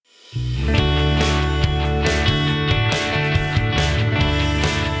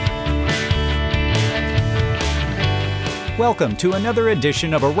Welcome to another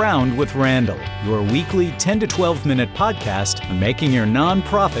edition of Around with Randall, your weekly 10 to 12 minute podcast on making your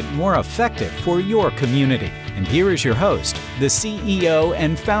nonprofit more effective for your community. And here is your host, the CEO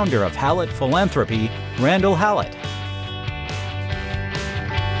and founder of Hallett Philanthropy, Randall Hallett.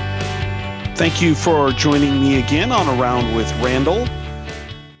 Thank you for joining me again on Around with Randall.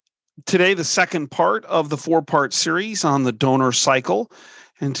 Today, the second part of the four-part series on the donor cycle.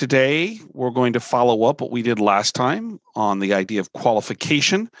 And today, we're going to follow up what we did last time on the idea of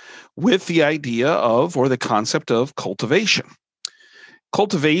qualification with the idea of, or the concept of, cultivation.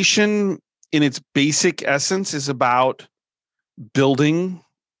 Cultivation, in its basic essence, is about building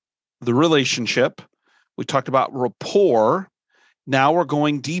the relationship. We talked about rapport. Now we're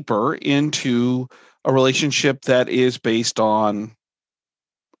going deeper into a relationship that is based on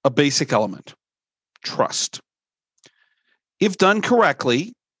a basic element, trust. If done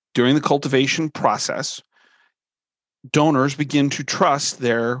correctly during the cultivation process, donors begin to trust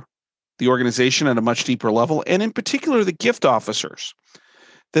the organization at a much deeper level, and in particular, the gift officers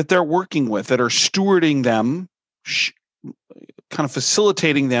that they're working with, that are stewarding them, kind of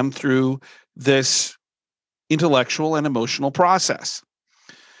facilitating them through this intellectual and emotional process.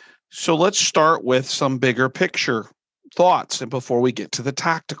 So let's start with some bigger picture thoughts, and before we get to the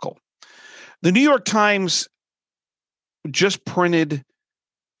tactical. The New York Times just printed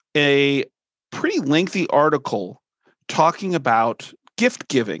a pretty lengthy article talking about gift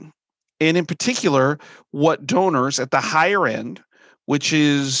giving, and in particular, what donors at the higher end, which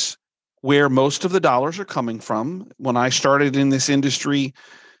is where most of the dollars are coming from. When I started in this industry,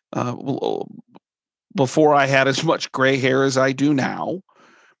 before I had as much gray hair as I do now,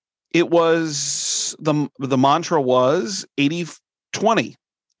 it was the mantra was 80-20.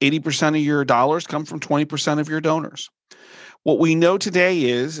 80% of your dollars come from 20% of your donors. What we know today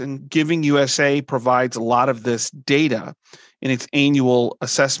is, and Giving USA provides a lot of this data in its annual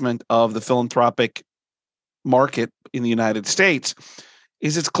assessment of the philanthropic market in the United States,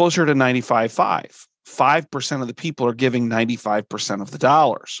 is it's closer to 95-5. 5% of the people are giving 95% of the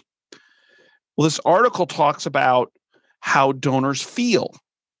dollars. Well, this article talks about how donors feel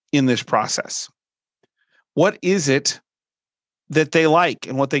in this process. What is it that they like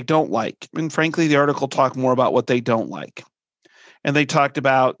and what they don't like? And frankly, the article talked more about what they don't like. And they talked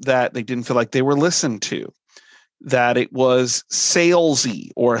about that they didn't feel like they were listened to, that it was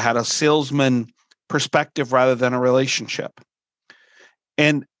salesy or had a salesman perspective rather than a relationship.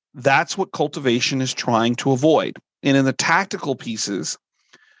 And that's what cultivation is trying to avoid. And in the tactical pieces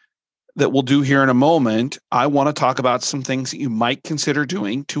that we'll do here in a moment, I want to talk about some things that you might consider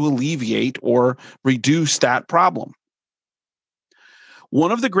doing to alleviate or reduce that problem.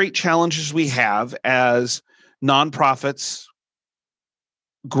 One of the great challenges we have as nonprofits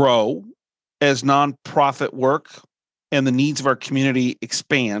grow, as nonprofit work and the needs of our community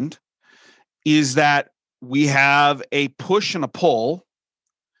expand, is that we have a push and a pull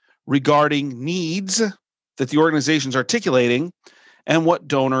regarding needs that the organization's articulating and what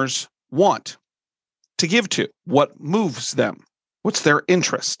donors want to give to, what moves them, what's their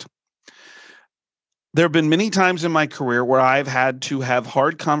interest. There have been many times in my career where I've had to have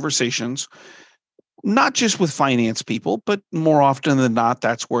hard conversations, not just with finance people, but more often than not,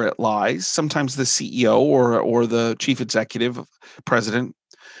 that's where it lies. Sometimes the CEO or the chief executive, president,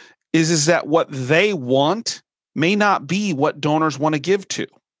 is that what they want may not be what donors want to give to.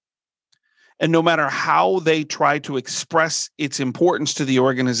 And no matter how they try to express its importance to the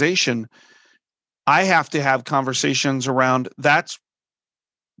organization, I have to have conversations around that's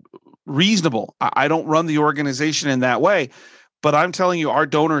reasonable. I don't run the organization in that way, but I'm telling you, our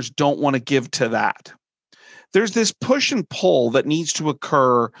donors don't want to give to that. There's this push and pull that needs to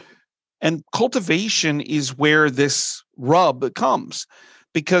occur, and cultivation is where this rub comes,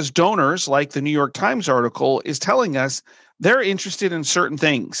 because donors, like the New York Times article, is telling us they're interested in certain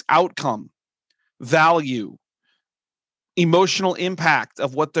things: outcome, value, emotional impact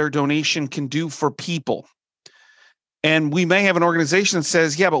of what their donation can do for people. And we may have an organization that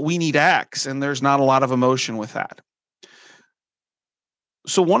says, yeah, but we need X, and there's not a lot of emotion with that.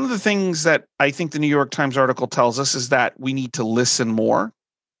 So one of the things that I think the New York Times article tells us is that we need to listen more,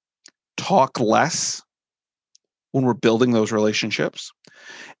 talk less when we're building those relationships.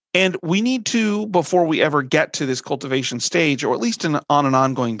 And we need to, before we ever get to this cultivation stage, or at least on an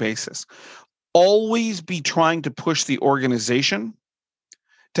ongoing basis, always be trying to push the organization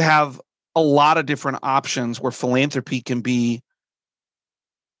to have a lot of different options where philanthropy can be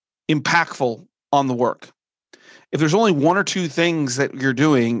impactful on the work. If there's only one or two things that you're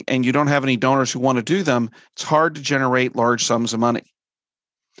doing and you don't have any donors who want to do them, it's hard to generate large sums of money.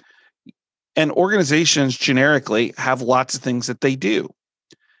 And organizations generically have lots of things that they do.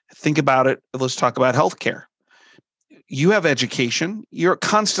 Think about it. Let's talk about healthcare. You have education. You're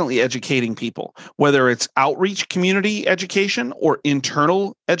constantly educating people, whether it's outreach community education or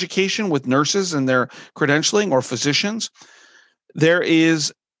internal education with nurses and their credentialing or physicians. There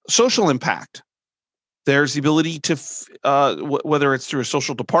is social impact. There's the ability to, whether it's through a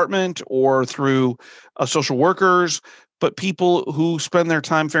social department or through social workers, but people who spend their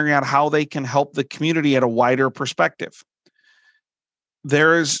time figuring out how they can help the community at a wider perspective.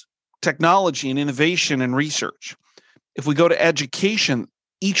 There's technology and innovation and research. If we go to education,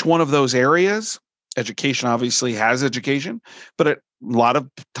 each one of those areas, education obviously has education, but a lot of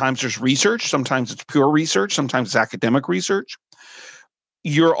times there's research. Sometimes it's pure research. Sometimes it's academic research.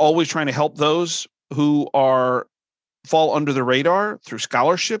 You're always trying to help those who fall under the radar through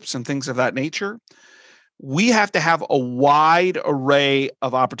scholarships and things of that nature. We have to have a wide array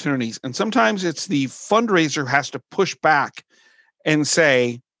of opportunities. And sometimes it's the fundraiser has to push back and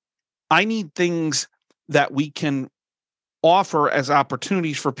say, I need things that we can offer as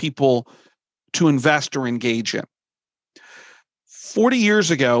opportunities for people to invest or engage in. 40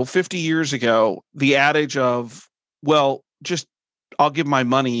 years ago, 50 years ago, the adage of, well, just I'll give my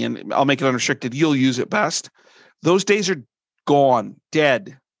money and I'll make it unrestricted, you'll use it best. Those days are gone,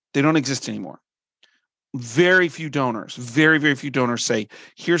 dead. They don't exist anymore. Very few donors, very, very few donors say,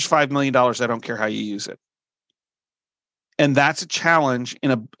 here's $5 million. I don't care how you use it. And that's a challenge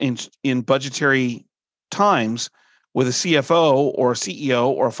in budgetary times with a CFO or a CEO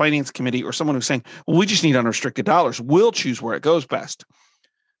or a finance committee or someone who's saying, well, we just need unrestricted dollars. We'll choose where it goes best.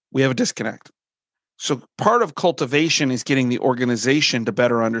 We have a disconnect. So part of cultivation is getting the organization to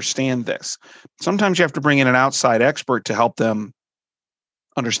better understand this. Sometimes you have to bring in an outside expert to help them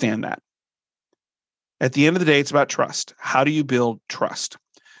understand that. At the end of the day, it's about trust. How do you build trust?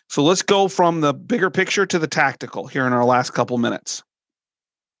 So let's go from the bigger picture to the tactical here in our last couple minutes.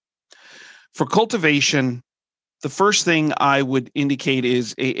 For cultivation, the first thing I would indicate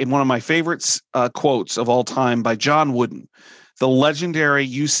is one of my favorite quotes of all time by John Wooden, the legendary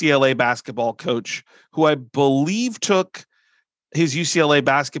UCLA basketball coach, who I believe took his UCLA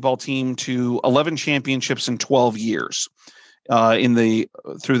basketball team to 11 championships in 12 years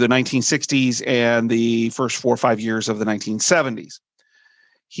through the 1960s and the first 4 or 5 years of the 1970s.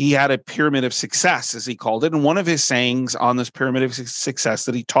 He had a pyramid of success, as he called it. And one of his sayings on this pyramid of success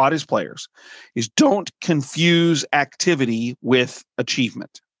that he taught his players is don't confuse activity with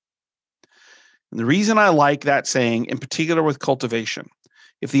achievement. And the reason I like that saying, in particular with cultivation,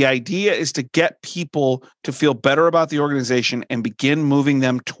 if the idea is to get people to feel better about the organization and begin moving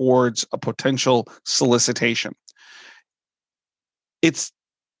them towards a potential solicitation, it's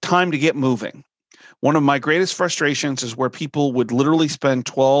time to get moving. One of my greatest frustrations is where people would literally spend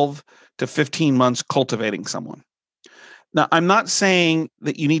 12 to 15 months cultivating someone. Now, I'm not saying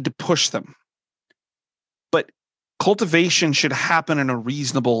that you need to push them, but cultivation should happen in a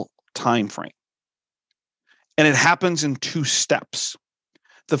reasonable time frame. And it happens in 2 steps.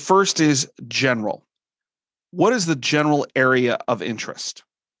 The first is general. What is the general area of interest?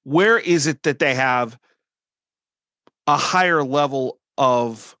 Where is it that they have a higher level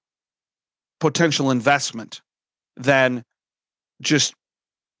of potential investment than just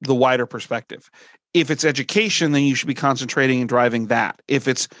the wider perspective? If it's education, then you should be concentrating and driving that. If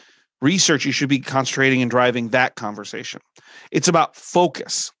it's research, you should be concentrating and driving that conversation. It's about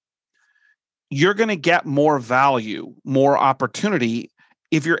focus. You're going to get more value, more opportunity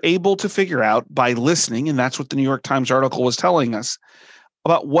if you're able to figure out by listening, and that's what the New York Times article was telling us,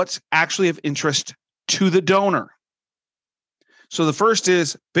 about what's actually of interest to the donor. So the first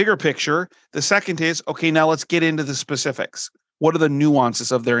is bigger picture. The second is, okay, now let's get into the specifics. What are the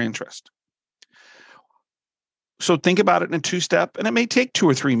nuances of their interest? So think about it in a 2-step, and it may take 2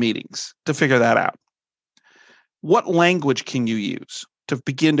 or 3 meetings to figure that out. What language can you use to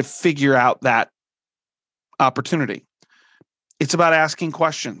begin to figure out that opportunity? It's about asking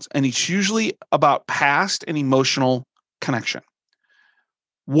questions, and it's usually about past and emotional connection.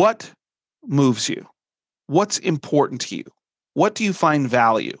 What moves you? What's important to you? What do you find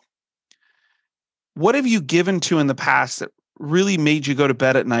value? What have you given to in the past that really made you go to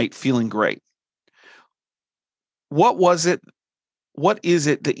bed at night feeling great? What was it? What is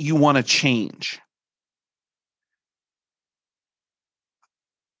it that you want to change?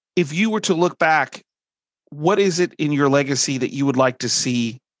 If you were to look back, what is it in your legacy that you would like to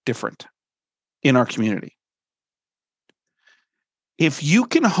see different in our community? If you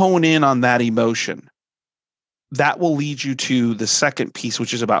can hone in on that emotion, that will lead you to the second piece,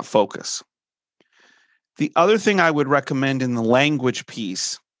 which is about focus. The other thing I would recommend in the language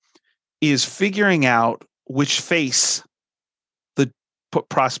piece is figuring out which face the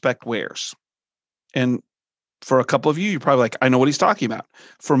prospect wears. And for a couple of you, you're probably like, I know what he's talking about.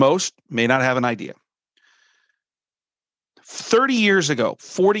 For most, may not have an idea. 30 years ago,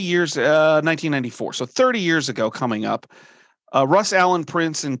 40 years, 1994. So 30 years ago coming up, Russ Alan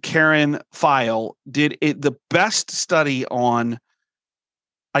Prince and Karen Feil did the best study on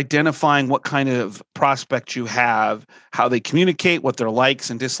identifying what kind of prospect you have, how they communicate, what their likes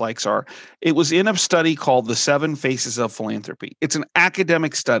and dislikes are. It was in a study called The 7 Faces of Philanthropy. It's an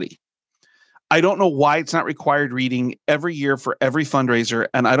academic study. I don't know why it's not required reading every year for every fundraiser,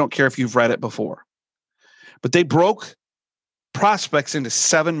 and I don't care if you've read it before. But they broke prospects into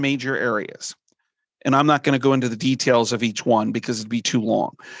 7 major areas. And I'm not going to go into the details of each one because it'd be too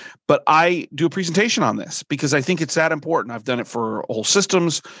long. But I do a presentation on this because I think it's that important. I've done it for whole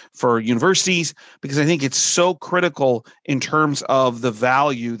systems, for universities, because I think it's so critical in terms of the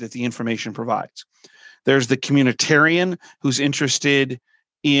value that the information provides. There's the communitarian who's interested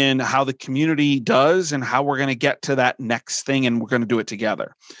in how the community does and how we're going to get to that next thing, and we're going to do it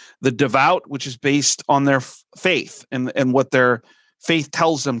together. The devout, which is based on their faith and what their faith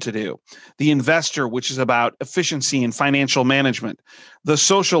tells them to do. The investor, which is about efficiency and financial management. The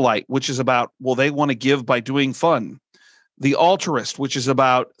socialite, which is about, well, they want to give by doing fun. The altruist, which is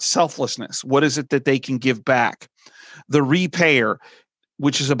about selflessness. What is it that they can give back? The repayer,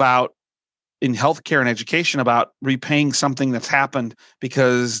 which is about, in healthcare and education, about repaying something that's happened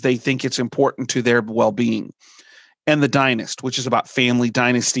because they think it's important to their well-being. And the dynast, which is about family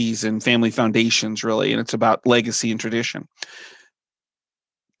dynasties and family foundations, really, and it's about legacy and tradition.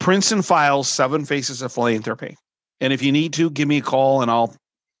 Prince and Feil's 7 Faces of Philanthropy. And if you need to, give me a call and I'll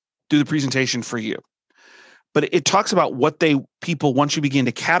do the presentation for you. But it talks about what people, once you begin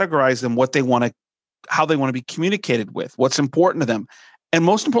to categorize them, what they want to, how they want to be communicated with, what's important to them, and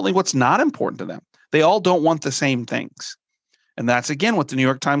most importantly, what's not important to them. They all don't want the same things. And that's, again, what the New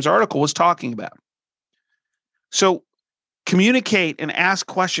York Times article was talking about. So communicate and ask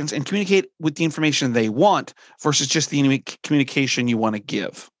questions and communicate with the information they want versus just the communication you want to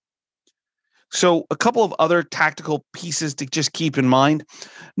give. So a couple of other tactical pieces to just keep in mind.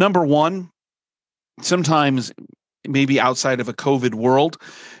 Number one, sometimes maybe outside of a COVID world,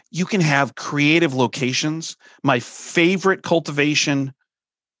 you can have creative locations. My favorite cultivation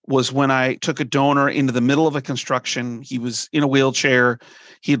was when I took a donor into the middle of a construction. He was in a wheelchair.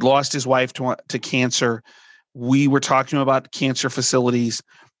 He had lost his wife to cancer. We were talking about cancer facilities.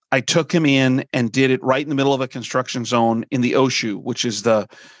 I took him in and did it right in the middle of a construction zone in the OSHU, which is the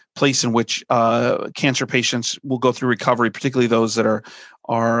place in which cancer patients will go through recovery, particularly those that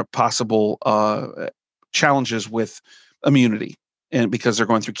are possible challenges with immunity, and because they're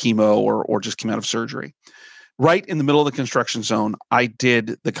going through chemo or just came out of surgery. Right in the middle of the construction zone, I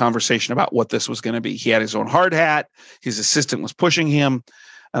did the conversation about what this was going to be. He had his own hard hat. His assistant was pushing him.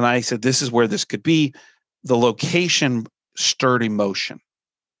 And I said, this is where this could be. The location stirred emotion.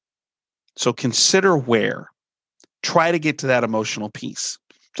 So consider where. Try to get to that emotional piece.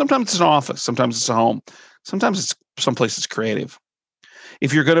 Sometimes it's an office. Sometimes it's a home. Sometimes it's someplace that's creative.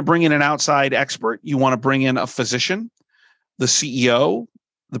 If you're going to bring in an outside expert, you want to bring in a physician, the CEO,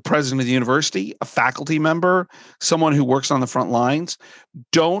 the president of the university, a faculty member, someone who works on the front lines.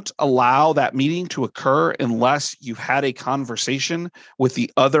 Don't allow that meeting to occur unless you've had a conversation with the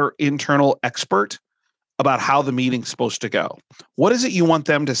other internal expert about how the meeting's supposed to go. What is it you want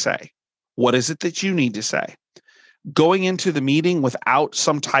them to say? What is it that you need to say? Going into the meeting without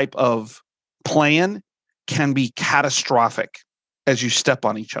some type of plan can be catastrophic as you step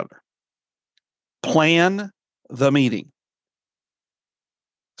on each other. Plan the meeting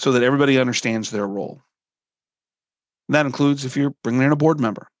so that everybody understands their role. And that includes if you're bringing in a board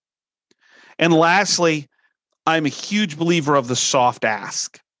member. And lastly, I'm a huge believer of the soft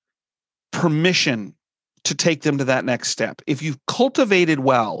ask. Permission to take them to that next step. If you've cultivated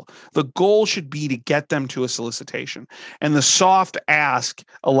well, the goal should be to get them to a solicitation. And the soft ask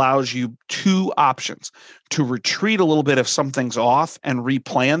allows you 2 options: to retreat a little bit if something's off and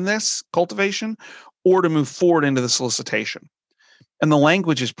replan this cultivation, or to move forward into the solicitation. And the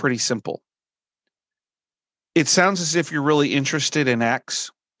language is pretty simple. It sounds as if you're really interested in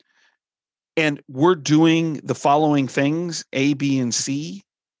X, and we're doing the following things, A, B, and C,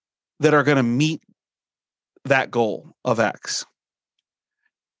 that are going to meet that goal of X.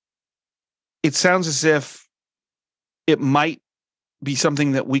 It sounds as if it might be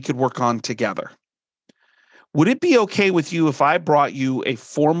something that we could work on together. Would it be okay with you if I brought you a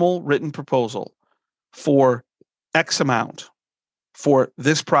formal written proposal for X amount for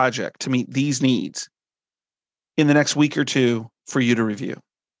this project to meet these needs in the next week or two for you to review?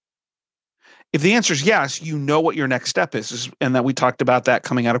 If the answer is yes, you know what your next step is, and that we talked about that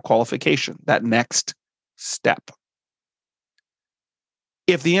coming out of qualification, that next step.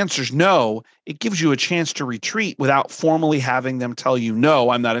 If the answer is no, it gives you a chance to retreat without formally having them tell you, no,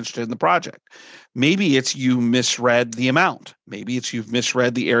 I'm not interested in the project. Maybe it's you misread the amount. Maybe it's you've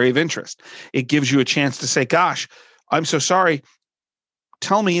misread the area of interest. It gives you a chance to say, gosh, I'm so sorry.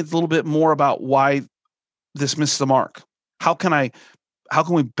 Tell me a little bit more about why this missed the mark. How can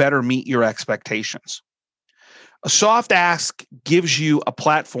we better meet your expectations? A soft ask gives you a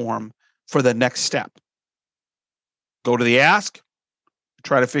platform for the next step. Go to the ask,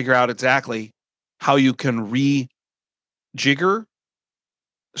 try to figure out exactly how you can rejigger,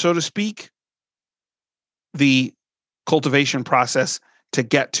 so to speak, the cultivation process to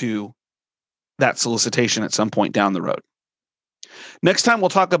get to that solicitation at some point down the road. Next time, we'll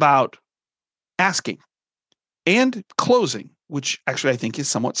talk about asking and closing, which actually I think is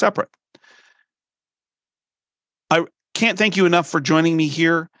somewhat separate. I can't thank you enough for joining me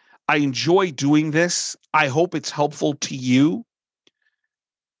here. I enjoy doing this. I hope it's helpful to you.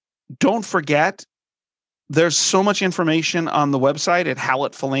 Don't forget, there's so much information on the website at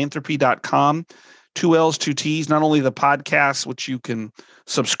hallettphilanthropy.com. 2 L's, 2 T's, not only the podcasts, which you can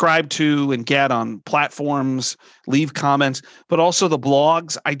subscribe to and get on platforms, leave comments, but also the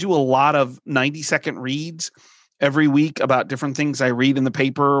blogs. I do a lot of 90-second reads every week about different things I read in the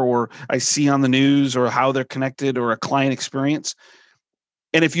paper or I see on the news or how they're connected or a client experience.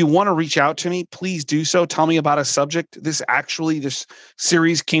 And if you want to reach out to me, please do so. Tell me about a subject. This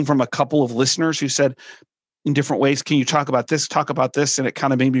series came from a couple of listeners who said in different ways, can you talk about this? And it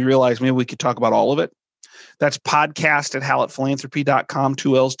kind of made me realize maybe we could talk about all of it. That's podcast at hallettphilanthropy.com,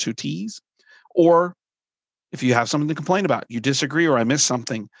 2 L's, 2 T's. Or if you have something to complain about, you disagree or I missed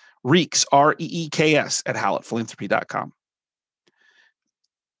something, Reeks, REEKS at hallettphilanthropy.com.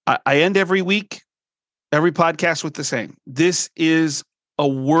 I end every week, every podcast with the same. This is a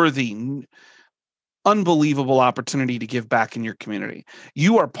worthy, unbelievable opportunity to give back in your community.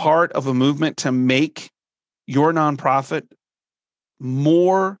 You are part of a movement to make your nonprofit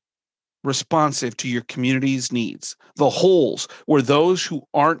more responsive to your community's needs. The holes where those who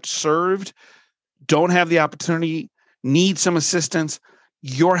aren't served, don't have the opportunity, need some assistance,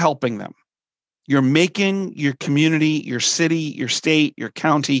 you're helping them. You're making your community, your city, your state, your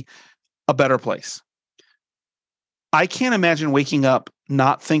county a better place. I can't imagine waking up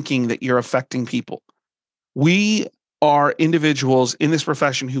not thinking that you're affecting people. We are individuals in this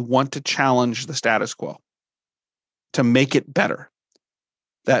profession who want to challenge the status quo, to make it better.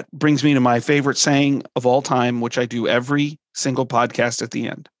 That brings me to my favorite saying of all time, which I do every single podcast at the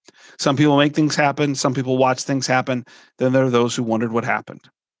end. Some people make things happen. Some people watch things happen. Then there are those who wondered what happened.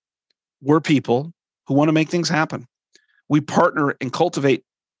 We're people who want to make things happen. We partner and cultivate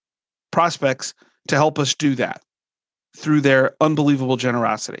prospects to help us do that through their unbelievable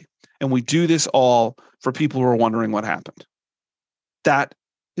generosity. And we do this all for people who are wondering what happened. That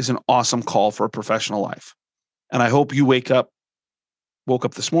is an awesome call for a professional life. And I hope you woke up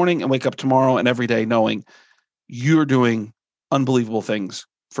this morning and wake up tomorrow and every day knowing you're doing unbelievable things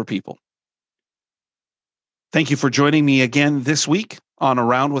for people. Thank you for joining me again this week on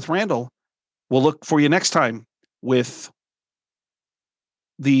Around with Randall. We'll look for you next time with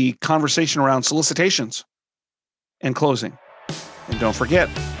the conversation around solicitations and closing. And don't forget,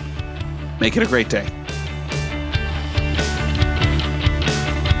 make it a great day.